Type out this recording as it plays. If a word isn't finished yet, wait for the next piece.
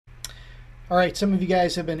All right, some of you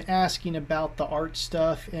guys have been asking about the art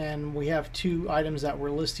stuff, and we have two items that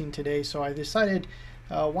we're listing today. So I decided,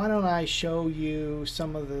 why don't I show you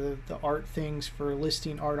some of the art things for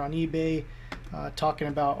listing art on eBay, talking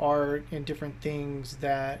about art and different things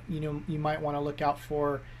that you might want to look out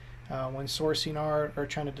for when sourcing art or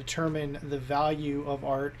trying to determine the value of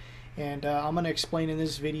art. And I'm going to explain in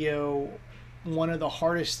this video one of the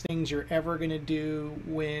hardest things you're ever going to do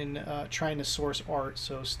when trying to source art.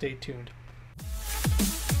 So stay tuned.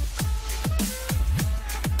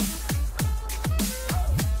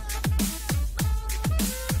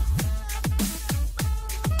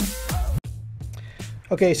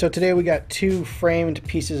 Okay, so today we got two framed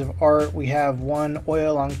pieces of art. We have one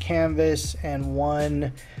oil on canvas and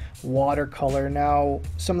one watercolor. Now,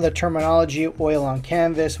 some of the terminology, oil on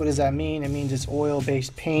canvas, what does that mean? It means it's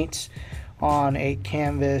oil-based paints on a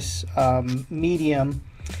canvas medium.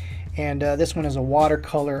 And this one is a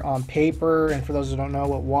watercolor on paper. And for those who don't know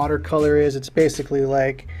what watercolor is, it's basically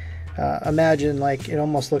like, imagine like it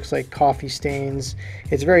almost looks like coffee stains.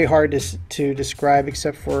 It's very hard to describe,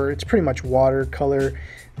 except for it's pretty much watercolor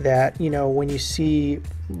that, when you see,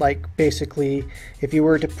 like, basically if you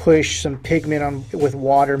were to push some pigment on with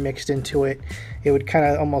water mixed into it, it would kind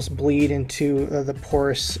of almost bleed into the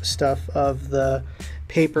porous stuff of the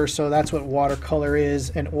paper. So that's what watercolor is.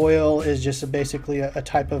 And oil is just basically a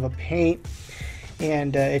type of a paint,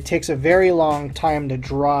 and it takes a very long time to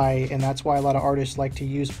dry, and that's why a lot of artists like to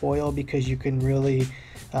use oil, because you can really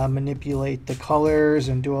manipulate the colors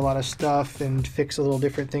and do a lot of stuff and fix a little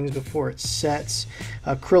different things before it sets.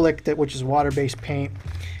 Acrylic, which is water-based paint,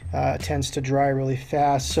 tends to dry really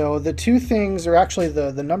fast. So the two things are actually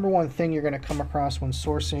the number one thing you're going to come across when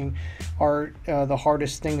sourcing art. The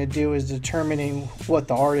hardest thing to do is determining what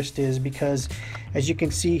the artist is, because as you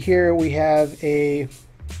can see here, we have an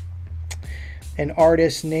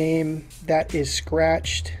artist name that is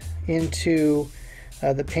scratched into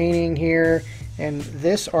the painting here, and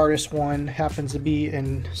this artist one happens to be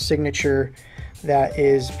a signature that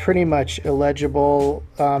is pretty much illegible,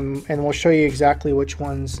 and we'll show you exactly which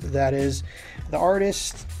ones that is. The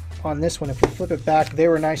artist on this one, if we flip it back, they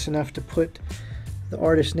were nice enough to put the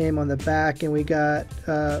artist name on the back, and we got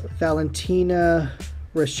Valentina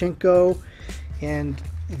Rashenko, and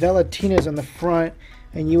Valentina's on the front,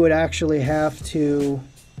 and you would actually have to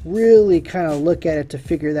really kind of look at it to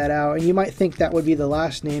figure that out, and you might think that would be the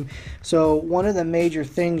last name. So one of the major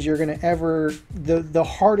things you're going to the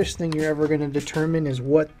hardest thing you're ever going to determine is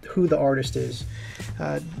who the artist is.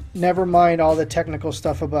 Never mind all the technical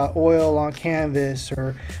stuff about oil on canvas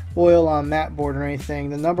or oil on mat board or anything.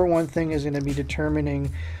 The number one thing is going to be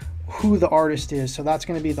determining who the artist is. So that's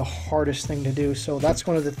going to be the hardest thing to do. So that's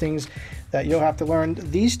one of the things that you'll have to learn.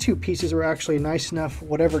 These two pieces were actually nice enough,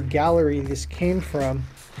 whatever gallery this came from,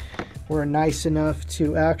 were nice enough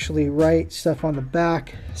to actually write stuff on the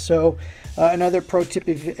back. So another pro tip,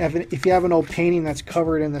 if you have an old painting that's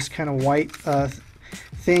covered in this kind of white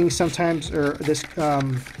thing sometimes, or this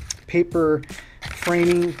paper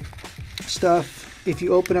framing stuff, if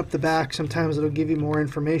you open up the back, sometimes it'll give you more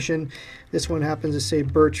information. This one happens to say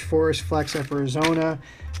Birch Forest, Flagstaff, Arizona,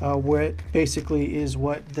 what basically is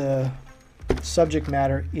what the subject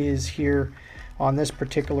matter is here on this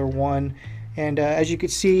particular one. And as you can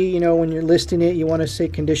see, when you're listing it, you want to say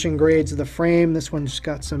condition grades of the frame. This one's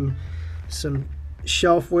got some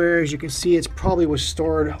shelfware. As you can see, it's probably was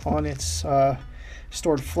stored on its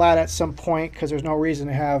stored flat at some point, because there's no reason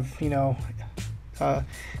to have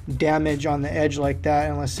damage on the edge like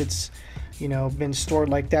that unless it's been stored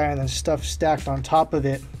like that and then stuff stacked on top of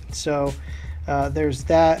it. So there's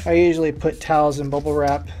that. I usually put towels and bubble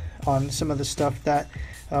wrap on some of the stuff that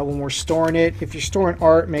when we're storing it. If you're storing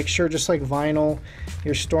art, make sure, just like vinyl,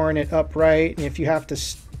 you're storing it upright. And if you have to,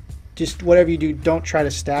 just whatever you do, don't try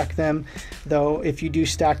to stack them. Though if you do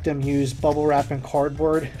stack them, use bubble wrap and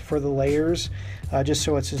cardboard for the layers, just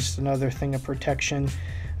so it's just another thing of protection.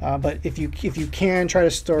 But if you can, try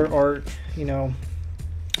to store art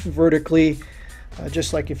vertically,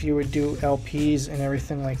 just like if you would do LPs and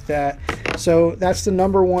everything like that. So that's the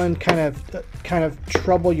number one kind of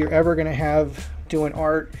trouble you're ever going to have doing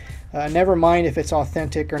art. Never mind if it's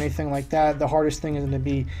authentic or anything like that. The hardest thing is going to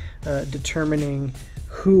be determining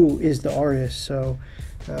who is the artist. So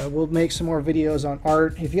we'll make some more videos on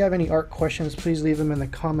art. If you have any art questions, please leave them in the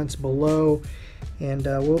comments below. And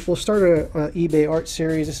we'll start a eBay art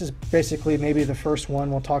series. This is basically maybe the first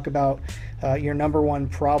one. We'll talk about your number one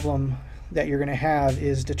problem that you're going to have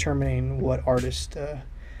is determining what artist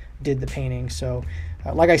did the painting. So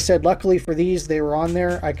like I said, luckily for these, they were on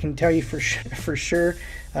there. I can tell you for sure,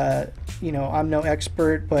 I'm no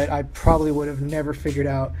expert, but I probably would have never figured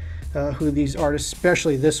out who these artists,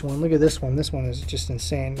 especially this one. Look at this one. This one is just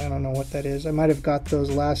insane. I don't know what that is. I might have got those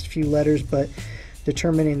last few letters, but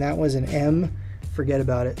determining that was an M, forget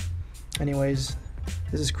about it. Anyways,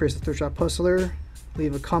 this is Chris, the Thrift Shop Hustler.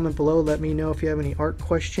 Leave a comment below. Let me know if you have any art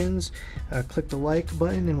questions. Click the like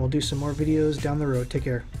button, and we'll do some more videos down the road. Take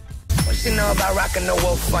care. What she know about rocking the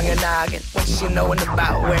wolf on your noggin? What she knowin'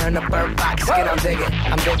 about wearing a bird box skin? I'm digging,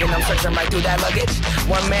 I'm searching right through that luggage.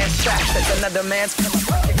 One man's trash, that's another man's come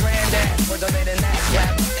up. Your granddad, for donating that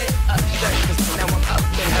slap. Now I'm up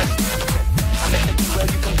in her. I'm in the where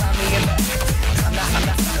you can find me in the. I'm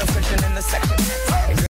not searching in the section.